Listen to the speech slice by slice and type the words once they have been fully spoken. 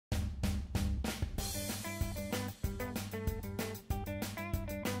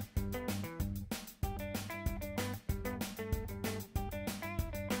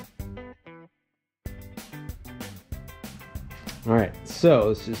All right, so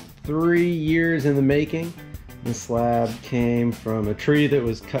this is 3 years in the making. This slab came from a tree that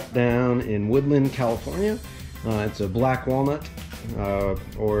was cut down in Woodland, California. It's a black walnut,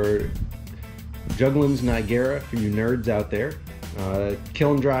 or Juglans nigera for you nerds out there.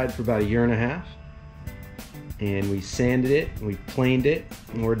 Kiln dried for about 1.5 years. And we sanded it, we planed it,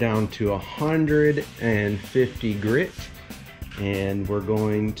 and we're down to 150 grit. And we're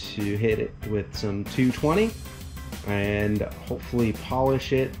going to hit it with some 220 and hopefully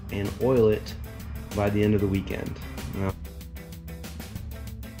polish it and oil it by the end of the weekend.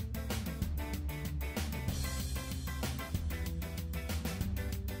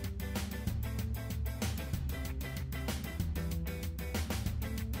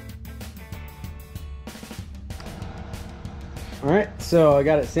 Alright, so I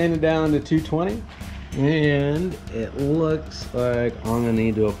got it sanded down to 220 and it looks like I'm gonna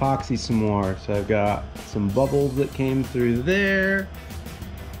need to epoxy some more. So I've got some bubbles that came through there,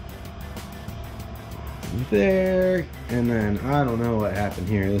 and then I don't know what happened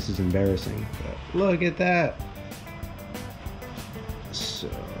here. This is embarrassing, but look at that. So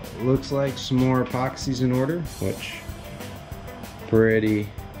looks like some more epoxy's in order, which pretty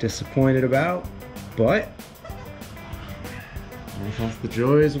disappointed about, but that's the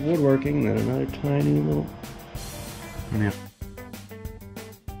joys of woodworking. Then another tiny little,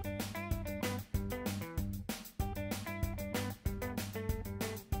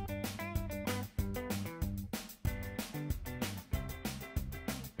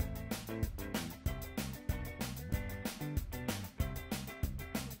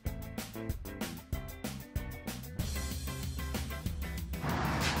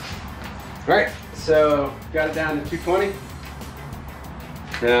 All right, so got it down to 220.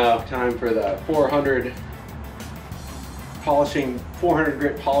 Now time for the 400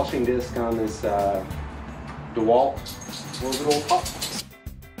 grit polishing disc on this DeWalt orbital top.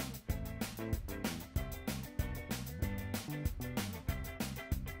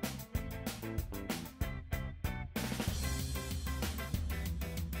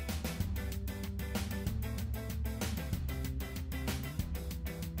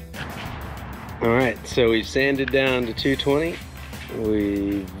 All right, so we've sanded down to 220.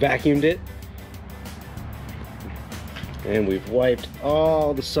 We vacuumed it, and we've wiped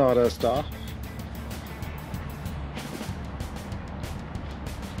all the sawdust off.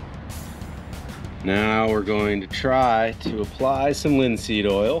 Now we're going to try to apply some linseed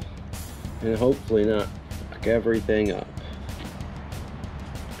oil and hopefully not fuck everything up.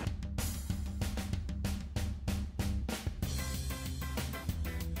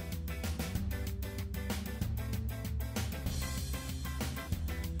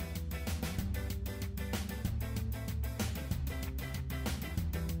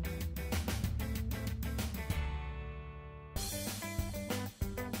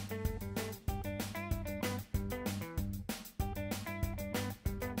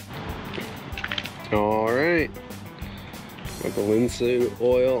 All right, got the linseed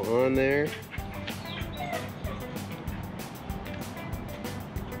oil on there.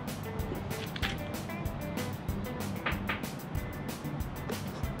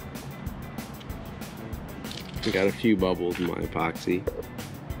 Got a few bubbles in my epoxy.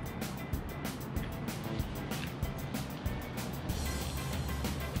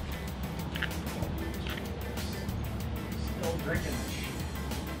 Still drinking.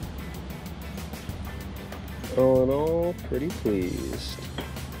 All in all, pretty pleased.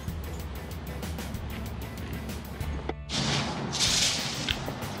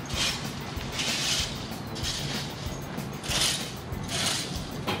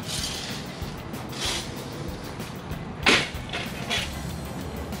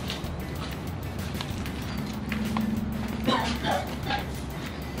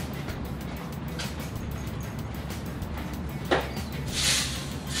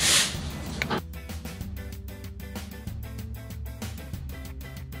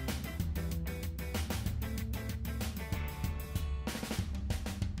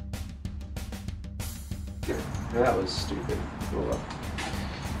 That was stupid. Oh well.